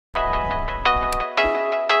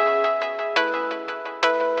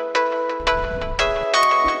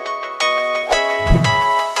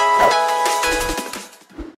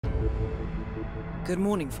Good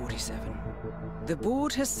morning, 47. The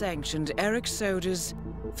board has sanctioned Eric Soda's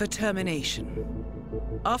for termination.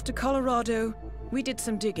 After Colorado, we did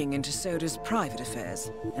some digging into Soda's private affairs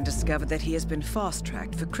and discovered that he has been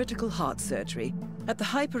fast-tracked for critical heart surgery at the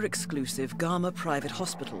hyper-exclusive Gama Private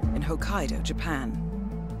Hospital in Hokkaido, Japan.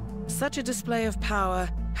 Such a display of power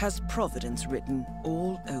has Providence written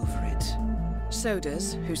all over it.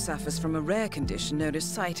 Sodas, who suffers from a rare condition known as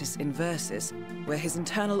situs inversus, where his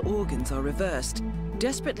internal organs are reversed,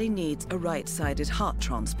 desperately needs a right-sided heart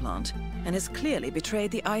transplant and has clearly betrayed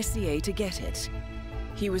the ICA to get it.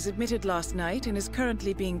 He was admitted last night and is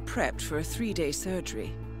currently being prepped for a 3-day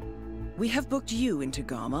surgery. We have booked you into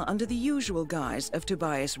Gama under the usual guise of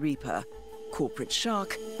Tobias Reaper, corporate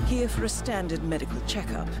shark, here for a standard medical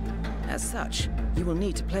checkup. As such, you will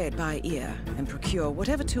need to play it by ear and procure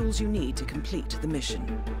whatever tools you need to complete the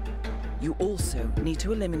mission. You also need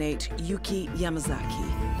to eliminate Yuki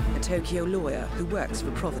Yamazaki, a Tokyo lawyer who works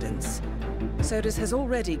for Providence. Sodas has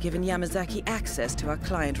already given Yamazaki access to our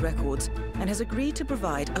client records and has agreed to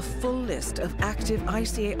provide a full list of active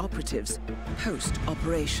ICA operatives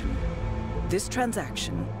post-operation. This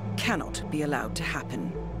transaction cannot be allowed to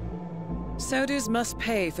happen. Sodas must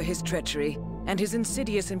pay for his treachery, and his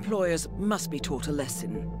insidious employers must be taught a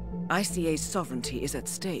lesson. ICA's sovereignty is at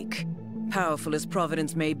stake. Powerful as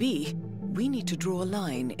Providence may be, we need to draw a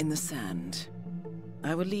line in the sand.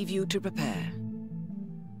 I will leave you to prepare.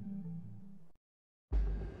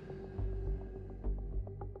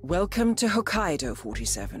 Welcome to Hokkaido,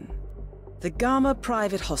 47. The Gama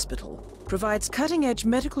Private Hospital provides cutting-edge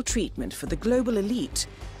medical treatment for the global elite,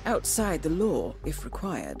 outside the law if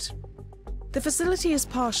required. The facility is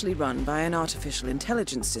partially run by an artificial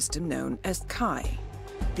intelligence system known as Kai.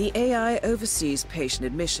 The AI oversees patient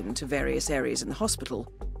admission to various areas in the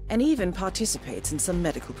hospital, and even participates in some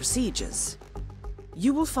medical procedures.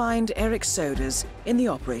 You will find Eric Sodas in the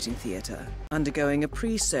operating theater, undergoing a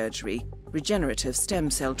pre-surgery regenerative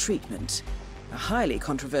stem cell treatment, a highly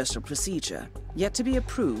controversial procedure, yet to be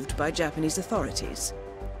approved by Japanese authorities.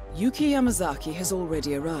 Yuki Yamazaki has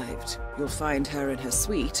already arrived. You'll find her in her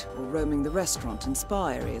suite or roaming the restaurant and spa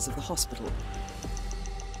areas of the hospital.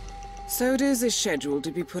 Sodas is scheduled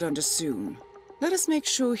to be put under soon. Let us make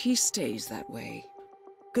sure he stays that way.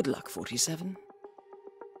 Good luck, 47.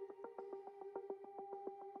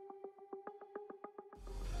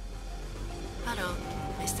 Hello,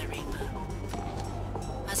 Mr. Reaper.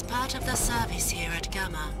 As part of the service here at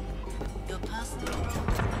Gama, your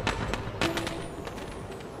personal...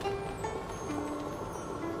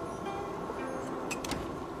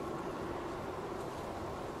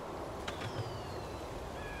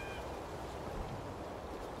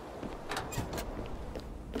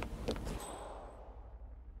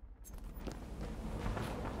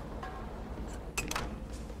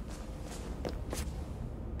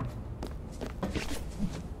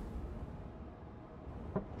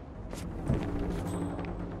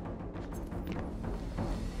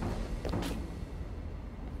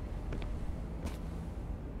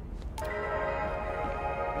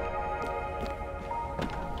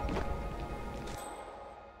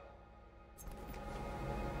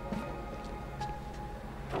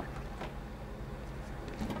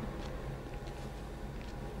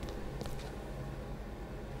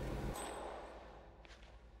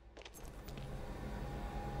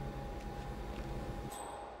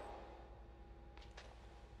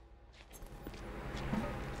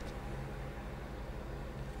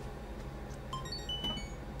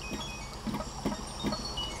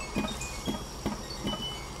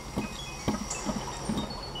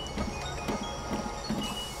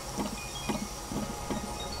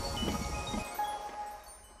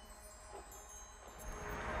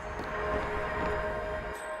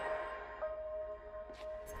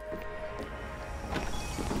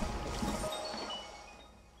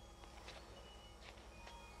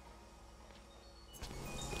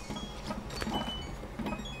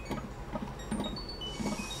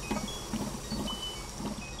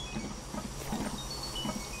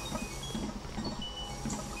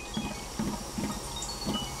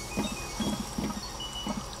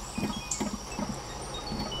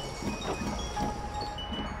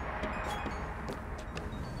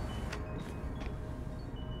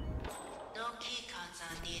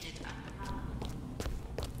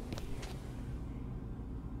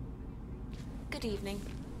 Good evening.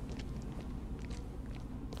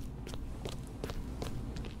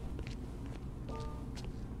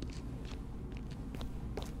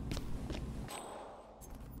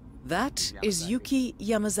 That is Yuki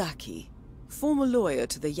Yamazaki, former lawyer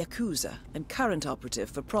to the Yakuza and current operative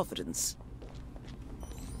for Providence.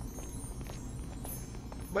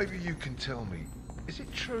 Maybe you can tell me, Is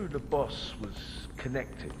it true the boss was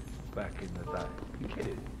connected back in the day? You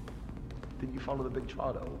kidding? Didn't you follow the big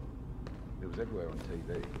trial at all? It was everywhere on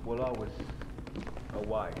TV. Well, I was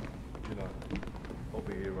away, you know,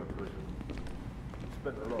 over here on prison.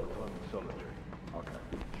 Spent a lot of time in solitary. Okay,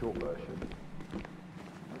 short version.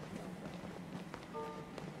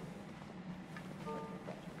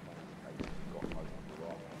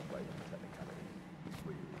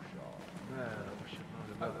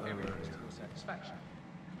 Satisfaction.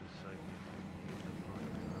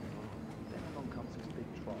 Then along comes this big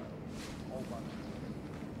trial. Whole bunch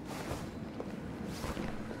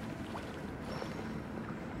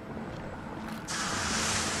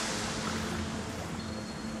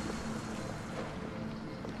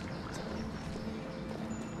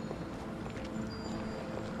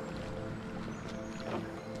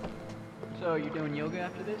So, you doing yoga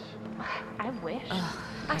after this? I wish.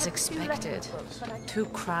 As expected. Too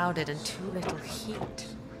crowded and too little heat.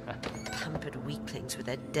 Pampered weaklings with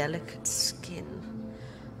their delicate skin.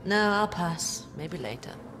 No, I'll pass. Maybe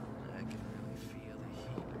later. I can really feel the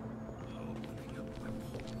heat opening up my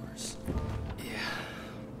pores. Yeah.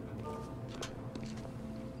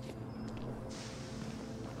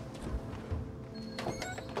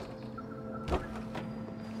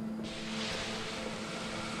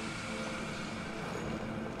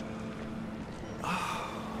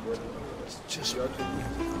 It's just life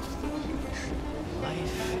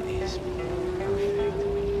is perfect.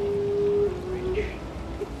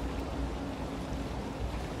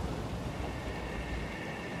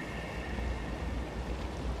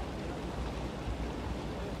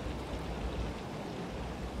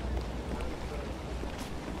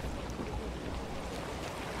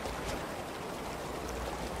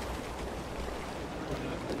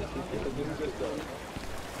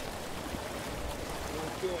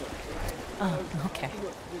 Oh, okay.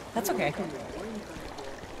 That's okay.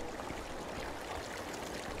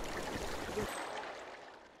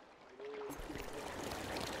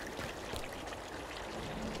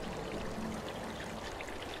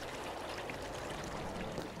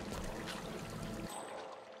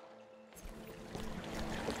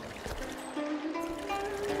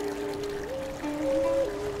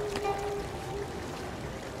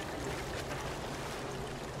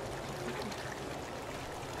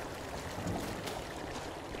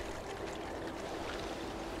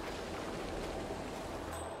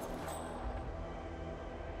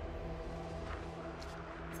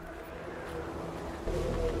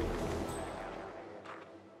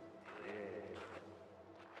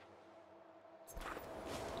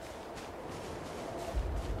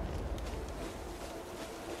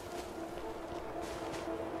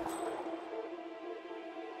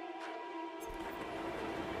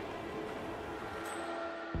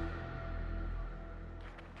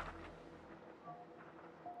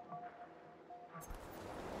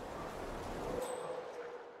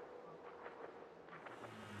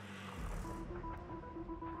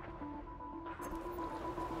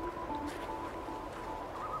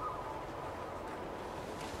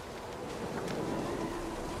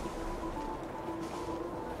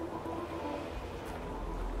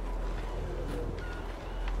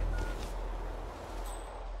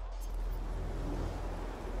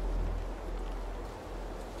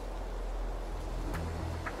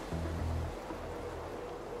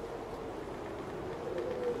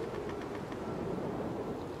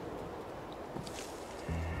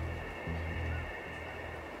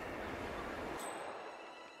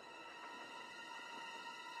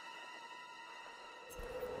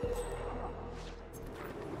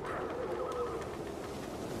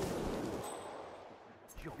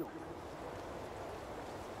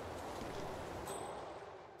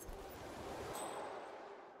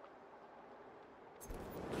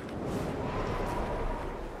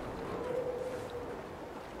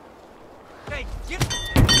 Hey, get...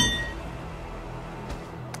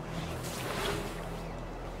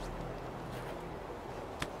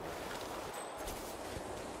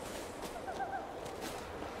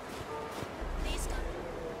 Please come.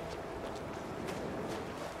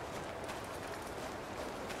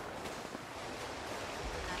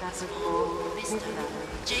 That's for Mr.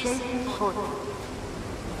 Jason Ford.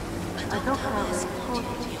 A doctor will escort you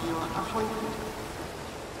to your appointment.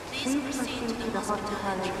 Please proceed to the hospital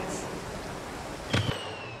entrance.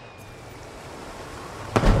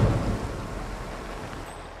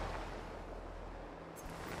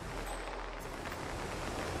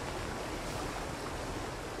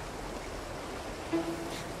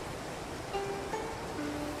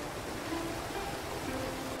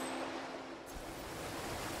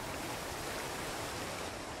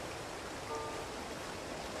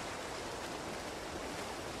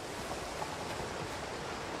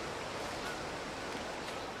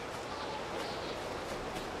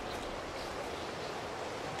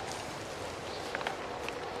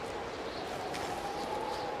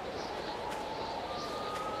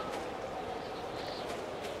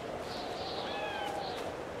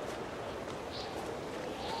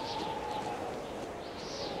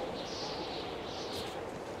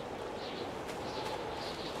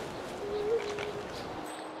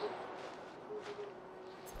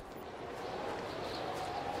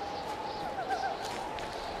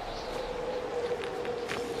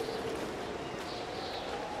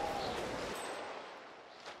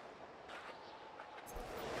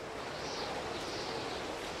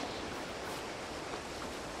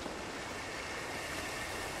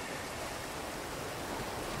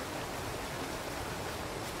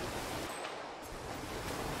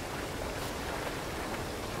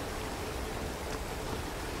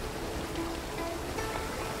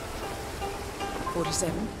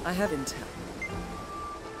 47, I have intel.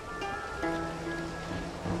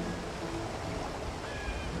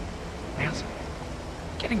 Nancy,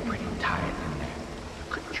 getting pretty tired in there.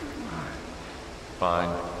 Couldn't you mind? Fine.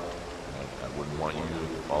 I wouldn't want you to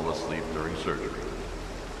fall asleep during surgery.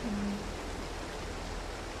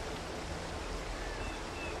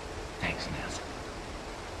 Thanks, Nancy.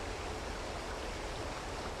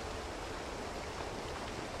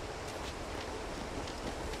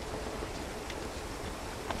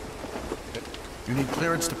 You need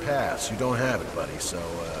clearance to pass. You don't have it, buddy, so,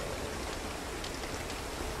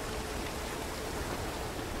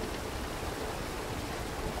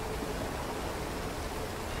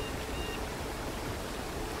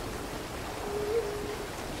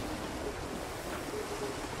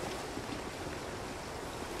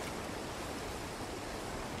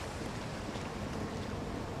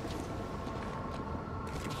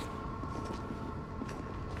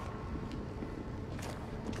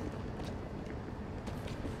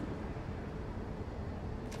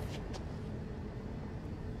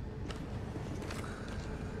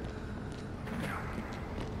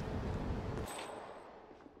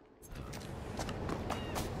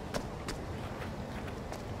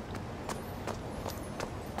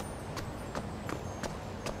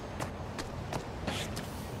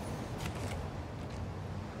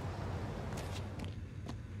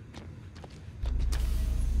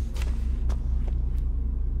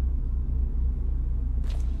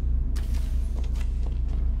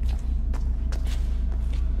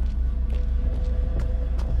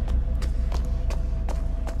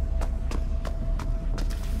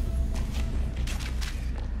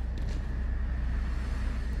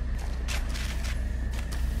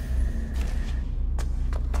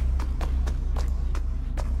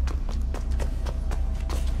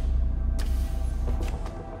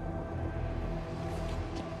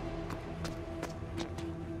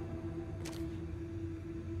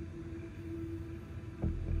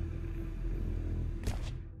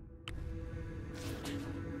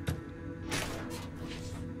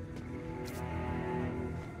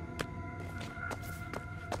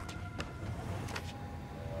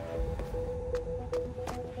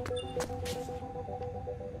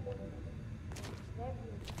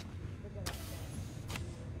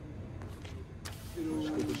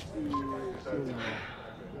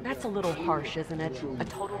 That's a little harsh, isn't it? A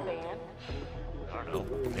total ban? I don't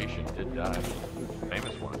know. The patient did die.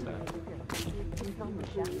 Famous one at that. He's on the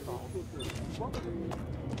chef's fault.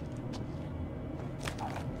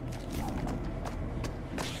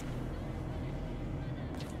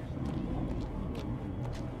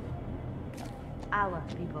 Our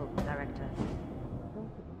people, Director.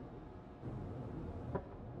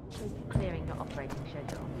 Clearing your operating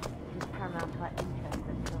schedule. It is paramount to our interest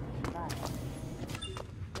that you don't survive.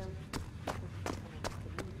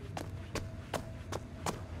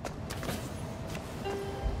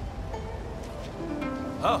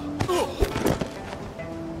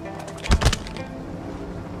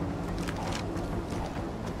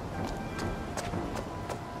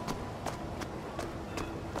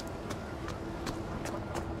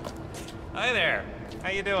 Hi there. How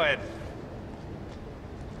you doing?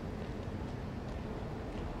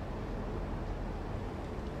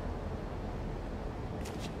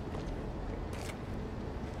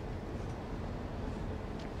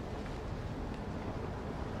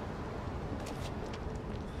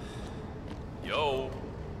 Yo.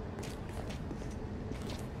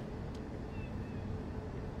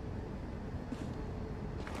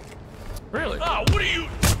 Really? Ah, what are you?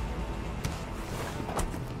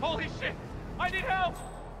 Holy shit! I need help!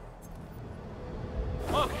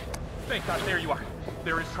 Okay, thank God, there you are.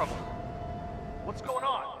 There is trouble. What's going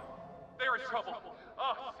on? There is trouble.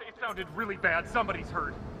 Oh, it sounded really bad. Somebody's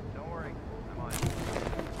hurt. Don't worry, I'm on it.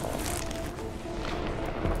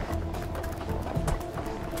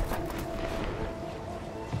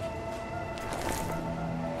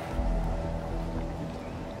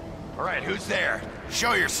 all right, who's there?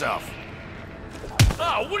 Show yourself.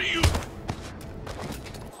 Ah, what are you?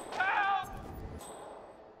 Help!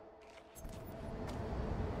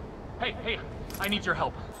 Hey, I need your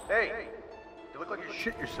help. Hey, you look like you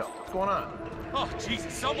shit yourself. What's going on? Oh,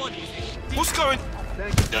 Jesus, someone... Who's coming?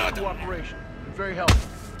 Thank you for your cooperation. You're very helpful.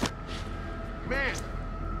 Man!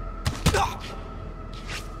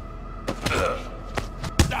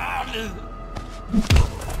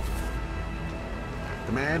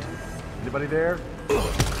 Command? Anybody there? He's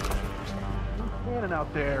standing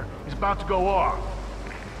out there. He's about to go off.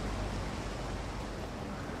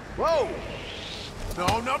 Whoa!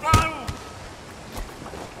 No!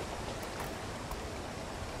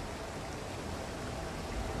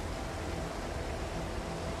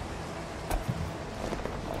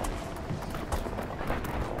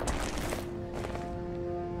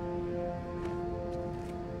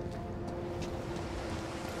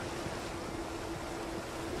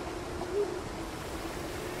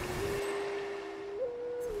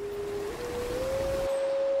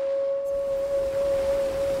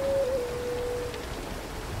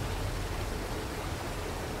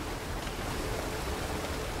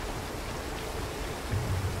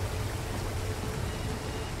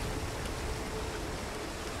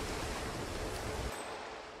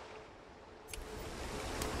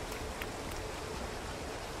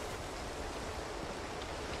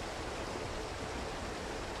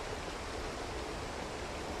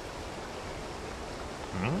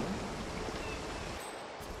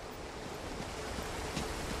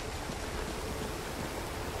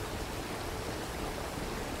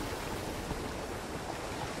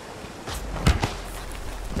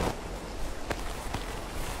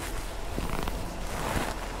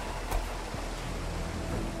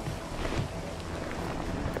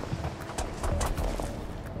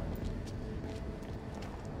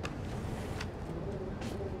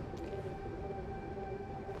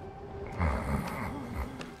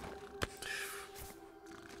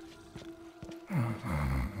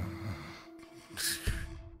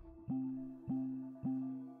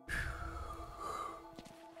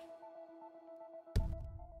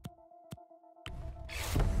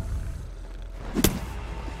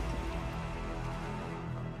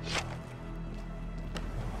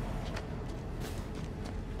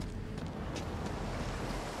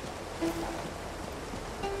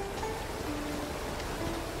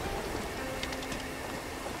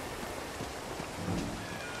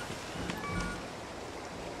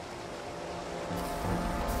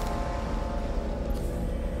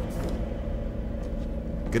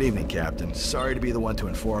 Good evening, Captain. Sorry to be the one to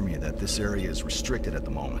inform you that this area is restricted at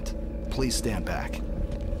the moment. Please stand back.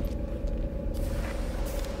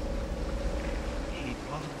 Hate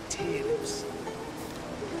volunteers.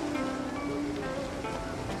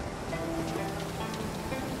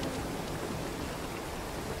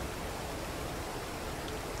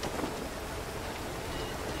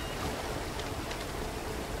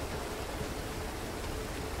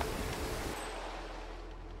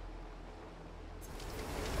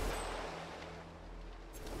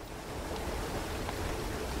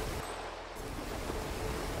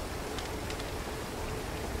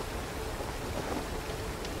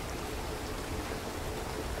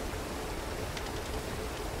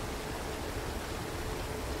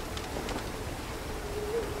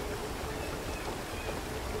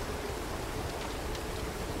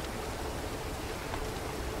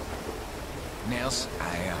 Nails,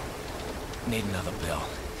 I need another pill.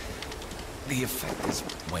 The effect is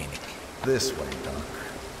waning. This way, Doc.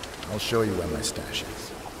 I'll show you where my stash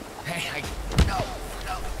is. Hey, no,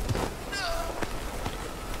 no, no!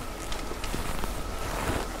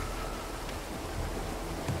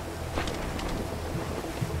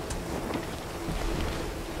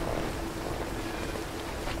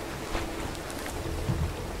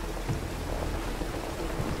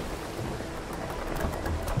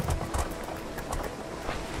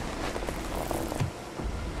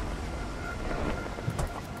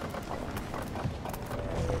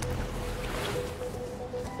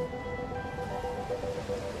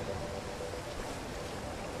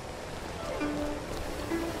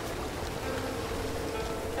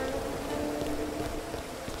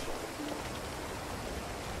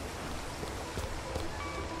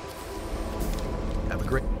 Have a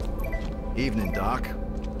great evening, Doc.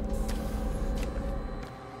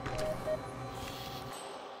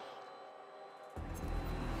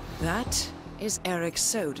 That is Eric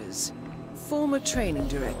Soders, former training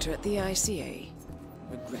director at the ICA.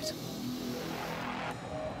 Regrettable.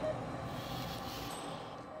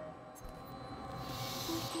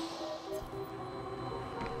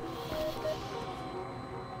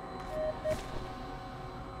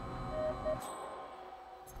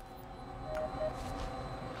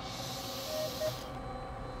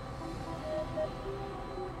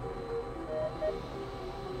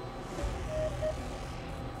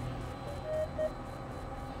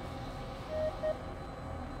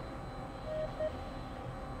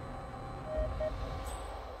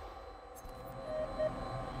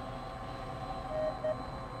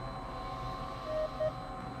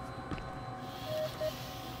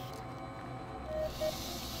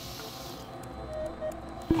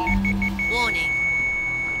 Warning.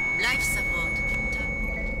 Life support.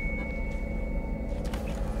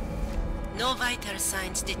 No vital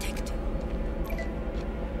signs detected.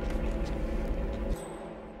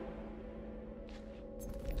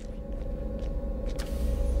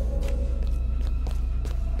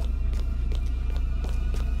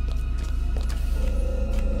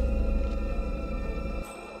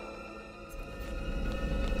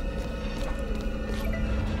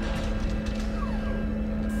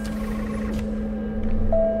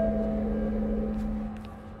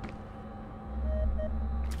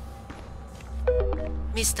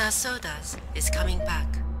 Mr. Sodas is coming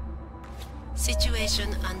back.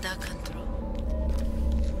 Situation under control.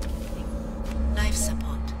 Life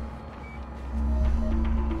support.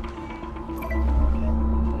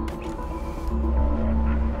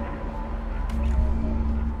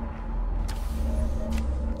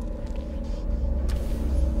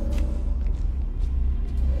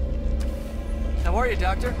 How are you,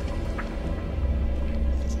 Doctor?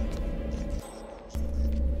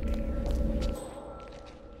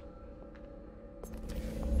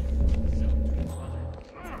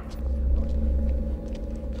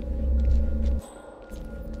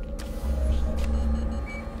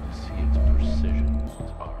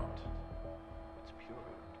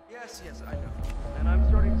 Yes, I know. And I'm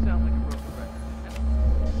starting to sound like a broken record.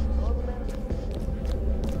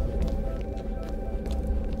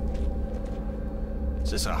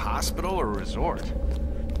 Is this a hospital or a resort?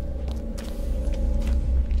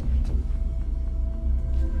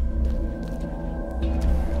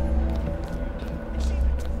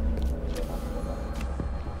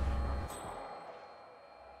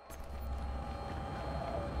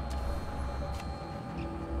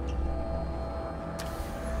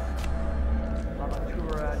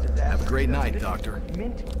 Have a great night, Doctor.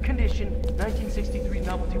 Mint condition, 1963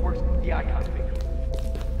 Novelty Works, the Icon figure.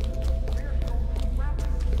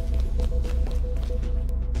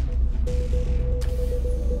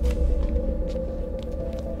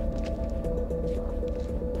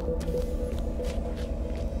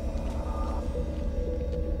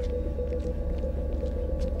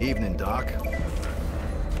 Evening, Doc.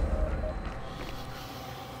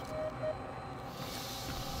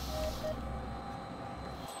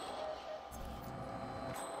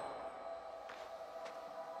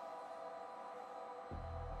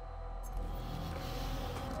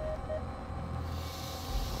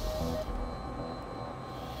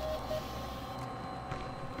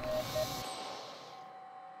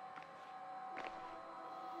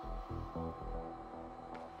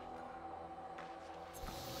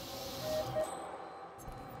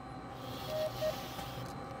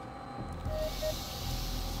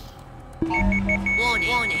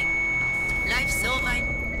 Warning. Life supply.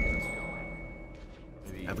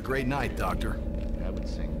 Have a great night, Doctor. Habit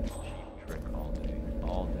sing cheap trick all day.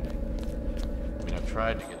 All day. I mean, I've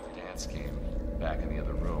tried to get the dance game back in the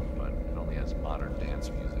other room, but it only has modern dance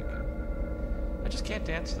music. I just can't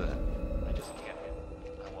dance to that. I just can't.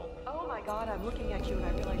 I won't. Oh my god, I'm looking at you and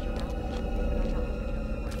I realize your mouth is moving, but I'm not looking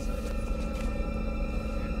at the right side.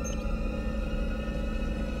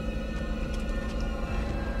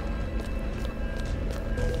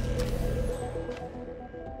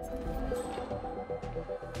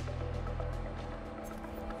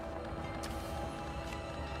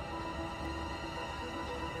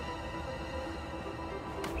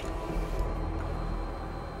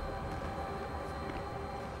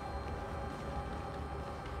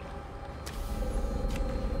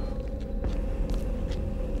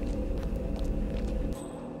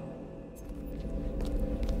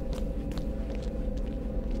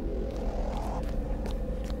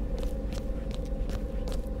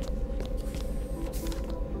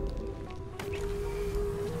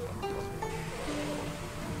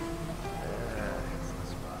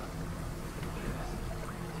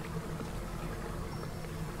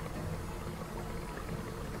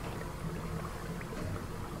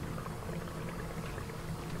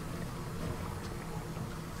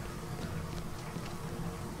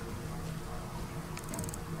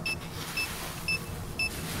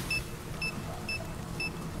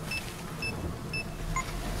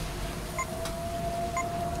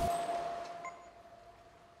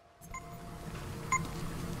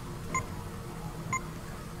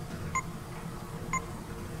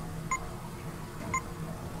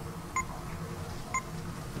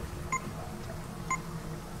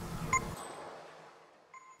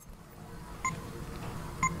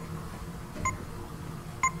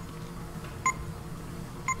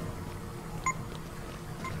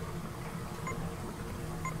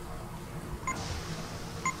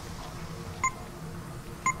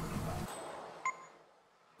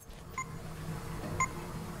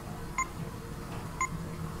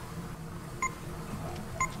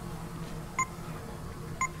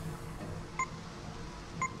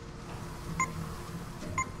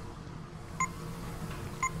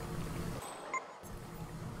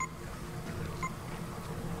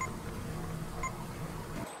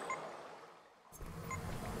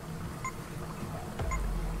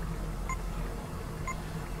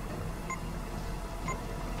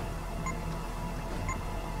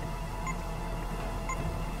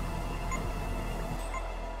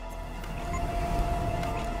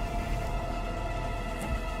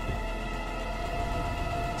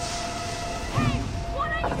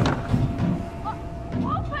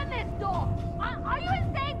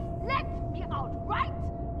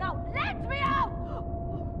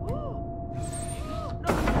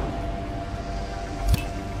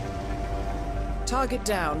 Target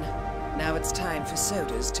down. Now it's time for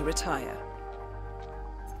sodas to retire.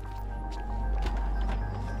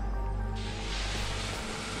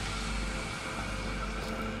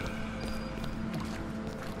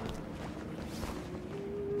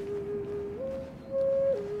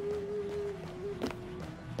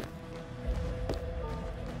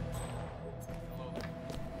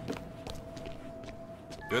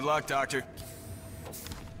 Good luck, Doctor.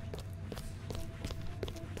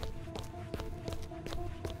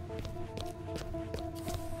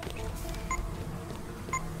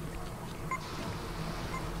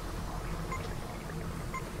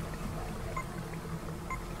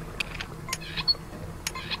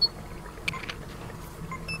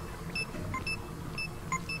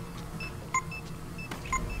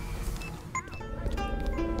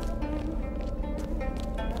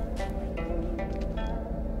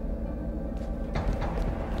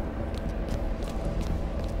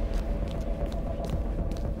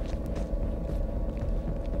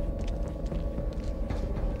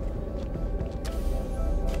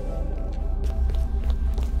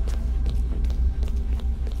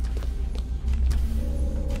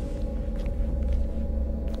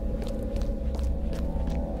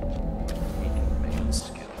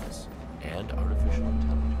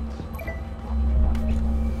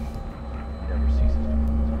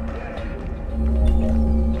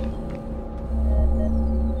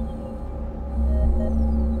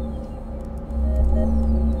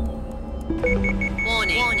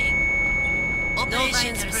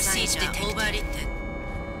 Assassinations procedure overwritten.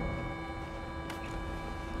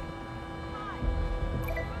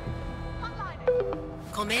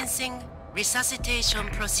 Commencing resuscitation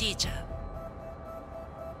procedure.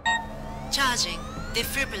 Charging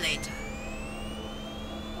defibrillator.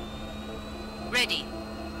 Ready.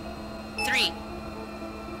 3,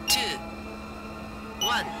 2,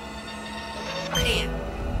 1. Clear.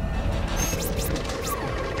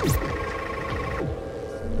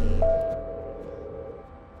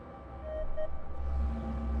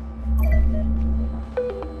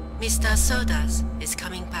 Mr. Sodas is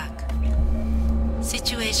coming back.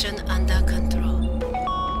 Situation under control.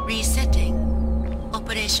 Resetting.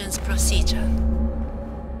 Operations procedure.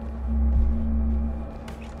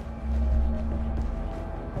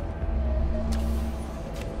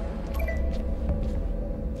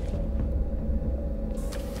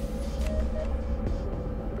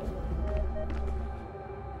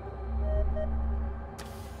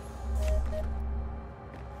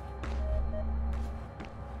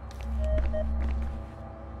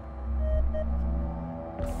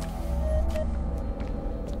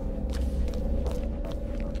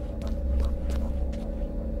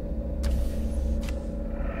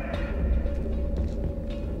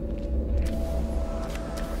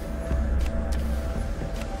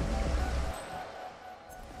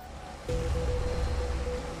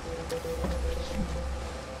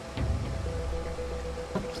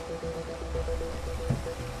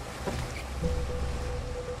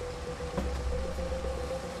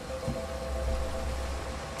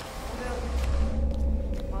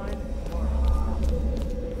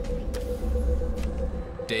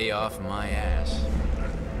 Day off my ass.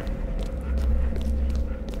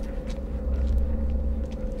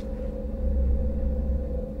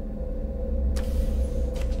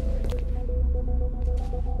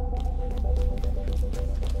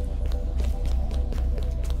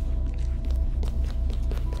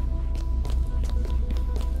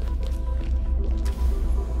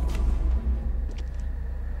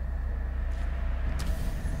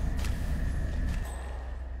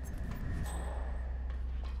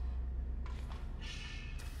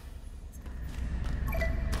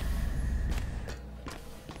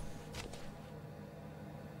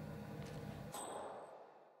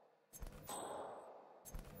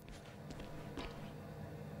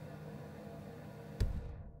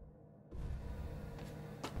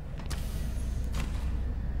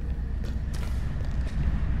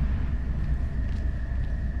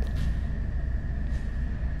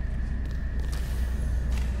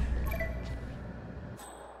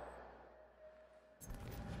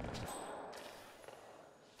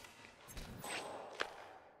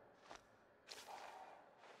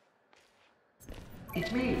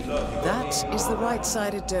 That is the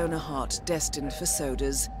right-sided donor heart destined for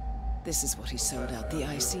Sodas. This is what he sold out the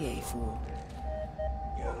ICA for.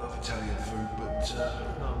 Yeah, I love Italian food, but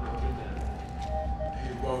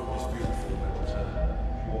here Rome is beautiful, but if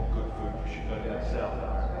you want good food, you should go down south.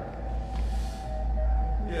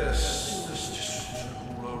 Yes, that's just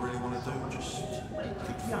all I really want to do, just eat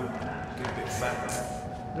good food, get a bit fat.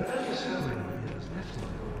 There are only so many years left in the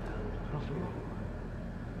world, after all.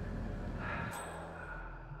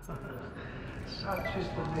 Such is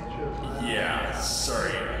the nature of life. Yeah,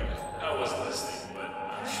 sorry. I was listening, but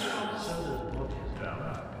I'm sure. So there's bodies down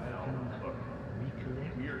there.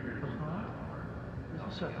 Recollect the heart. There's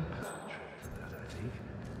a certain poetry to that, I think.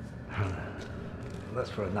 That's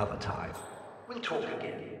for another time. We'll talk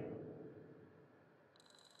again.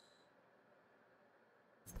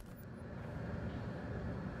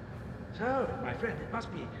 So, my friend, it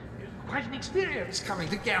must be quite an experience coming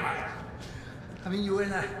to Gamma. I mean, you were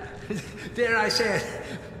in a, dare I say it,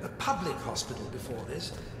 a public hospital before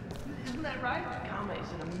this. Isn't that right? Gamma is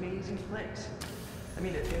an amazing place. I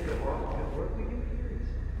mean, if you have all the good work we do here, it's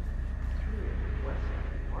really a blessing.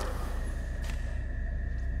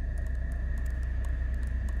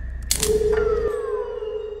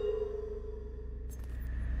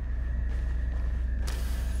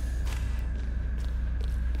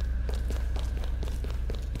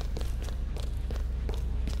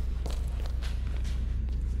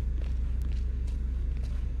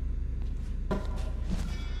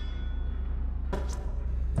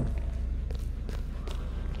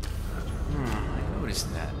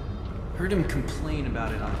 That. Heard him complain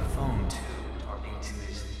about it on the phone, too, talking to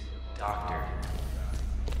his doctor.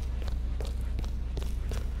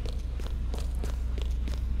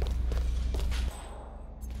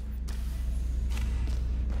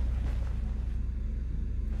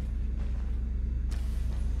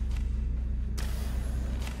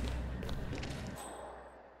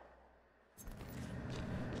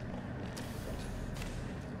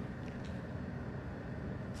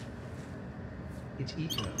 It's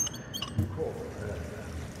eaten cold.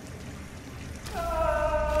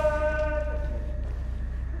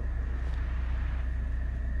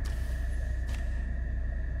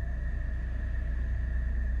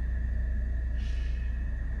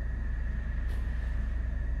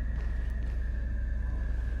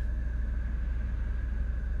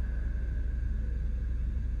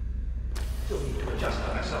 Still need to adjust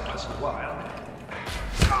myself once in a while.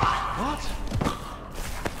 What?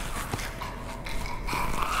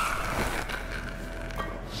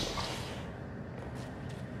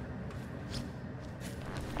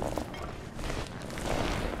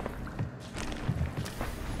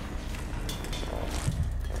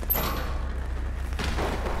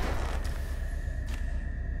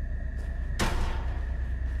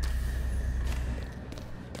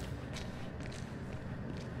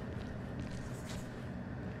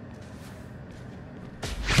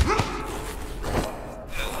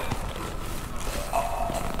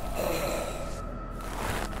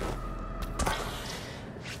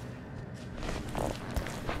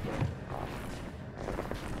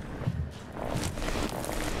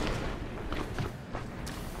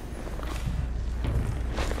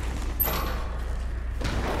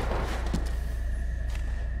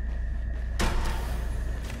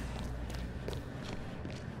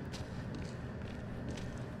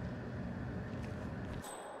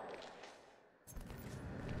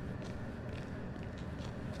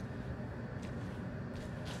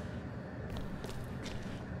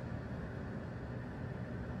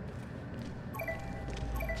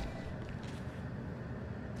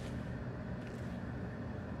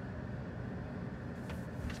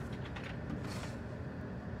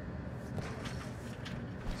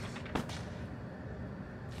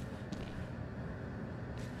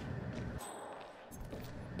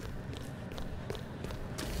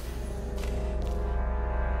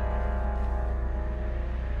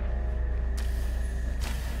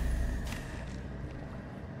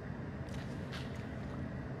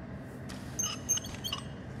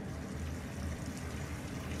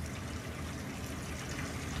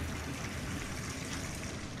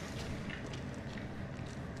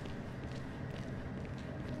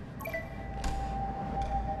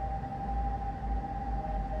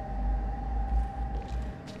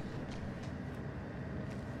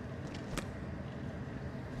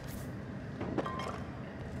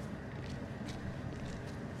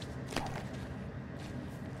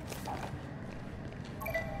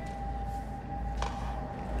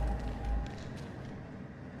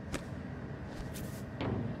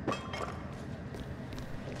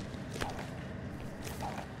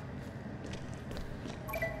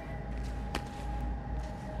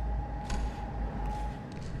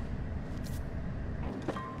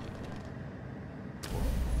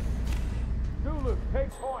 Take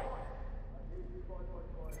point.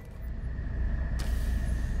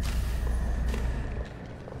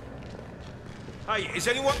 Hi, is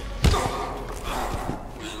anyone...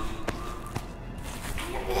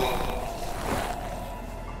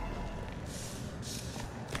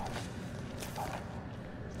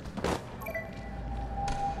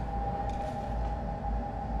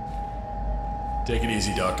 Take it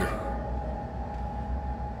easy, Doctor.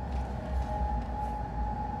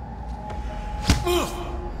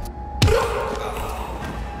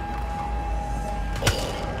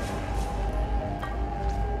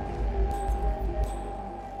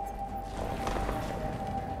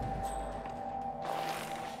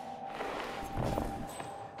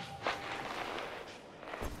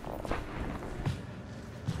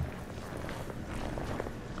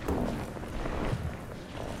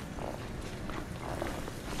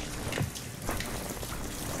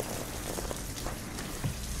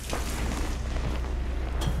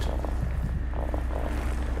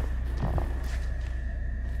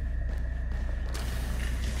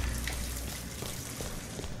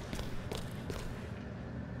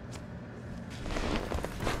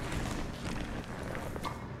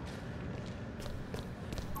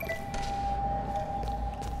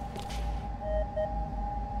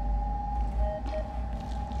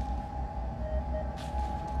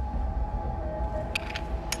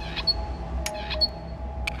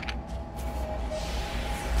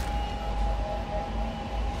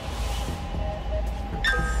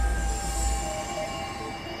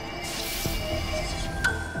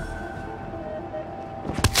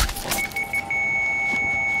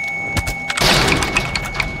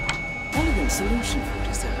 Solution for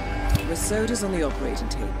it, sir. With sodas on the operating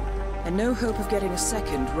table, and no hope of getting a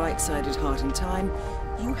second right-sided heart in time,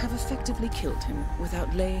 you have effectively killed him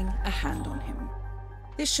without laying a hand on him.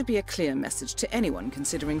 This should be a clear message to anyone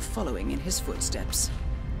considering following in his footsteps.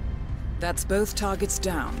 That's both targets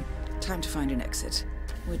down. Time to find an exit.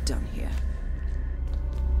 We're done here.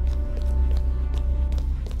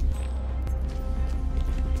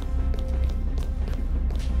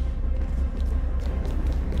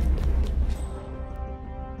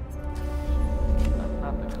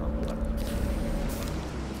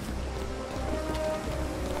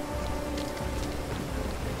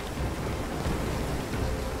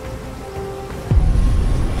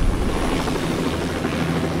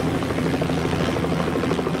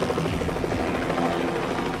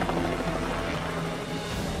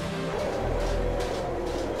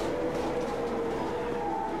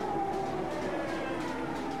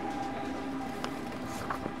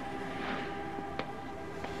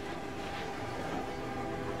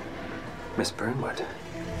 Miss Burnwood.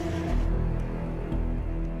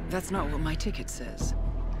 That's not what my ticket says.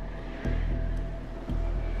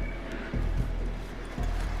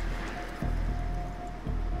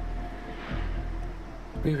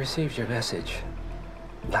 We received your message.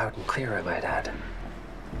 Loud and clear, I might add.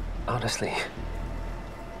 Honestly,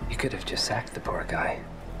 you could have just sacked the poor guy.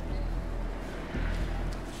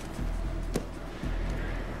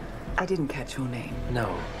 I didn't catch your name.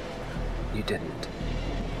 No, you didn't.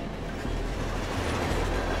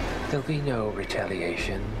 There'll be no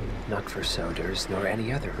retaliation, not for Soders, nor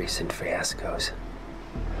any other recent fiascos.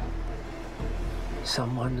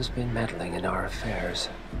 Someone's been meddling in our affairs,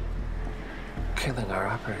 killing our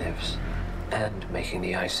operatives, and making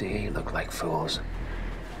the ICA look like fools.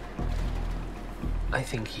 I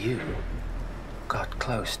think you got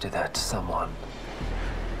close to that someone.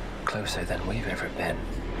 Closer than we've ever been.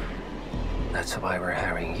 That's why we're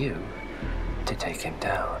hiring you to take him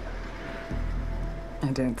down.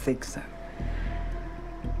 I don't think so.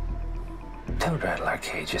 Don't rattle our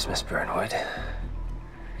cages, Miss Burnwood.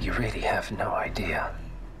 You really have no idea.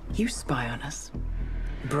 You spy on us,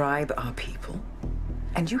 bribe our people,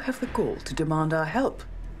 and you have the gall to demand our help.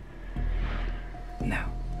 No.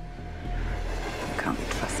 You can't be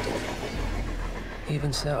trusted.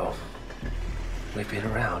 Even so, we've been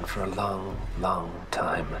around for a long, long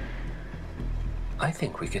time. I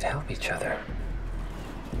think we could help each other.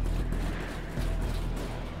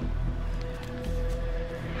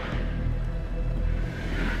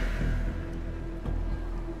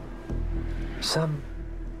 Some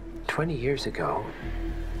 20 years ago,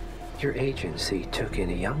 your agency took in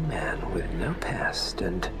a young man with no past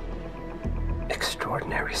and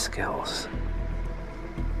extraordinary skills.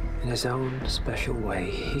 In his own special way,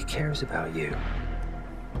 he cares about you,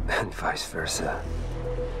 and vice versa.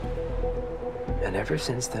 And ever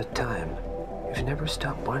since that time, you've never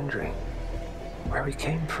stopped wondering where he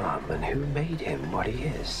came from and who made him what he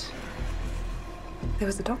is. There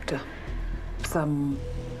was a doctor. Some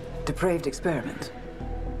depraved experiment.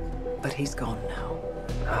 But he's gone now.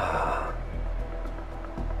 Ah.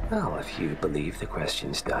 Well, if you believe the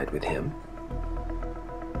questions died with him,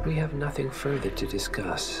 we have nothing further to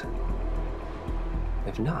discuss.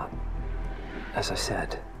 If not, as I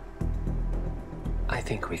said, I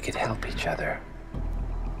think we could help each other.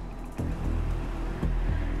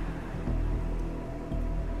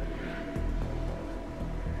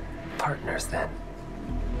 Partners, then.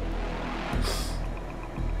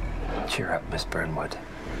 Cheer up, Miss Burnwood.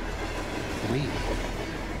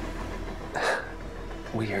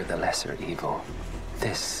 We are the lesser evil.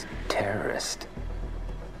 This terrorist,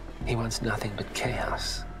 he wants nothing but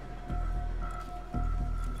chaos.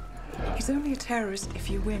 He's only a terrorist if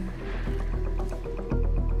you win.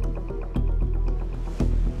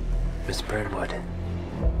 Miss Burnwood,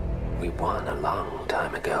 we won a long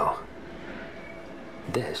time ago.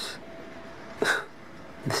 This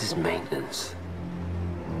is maintenance.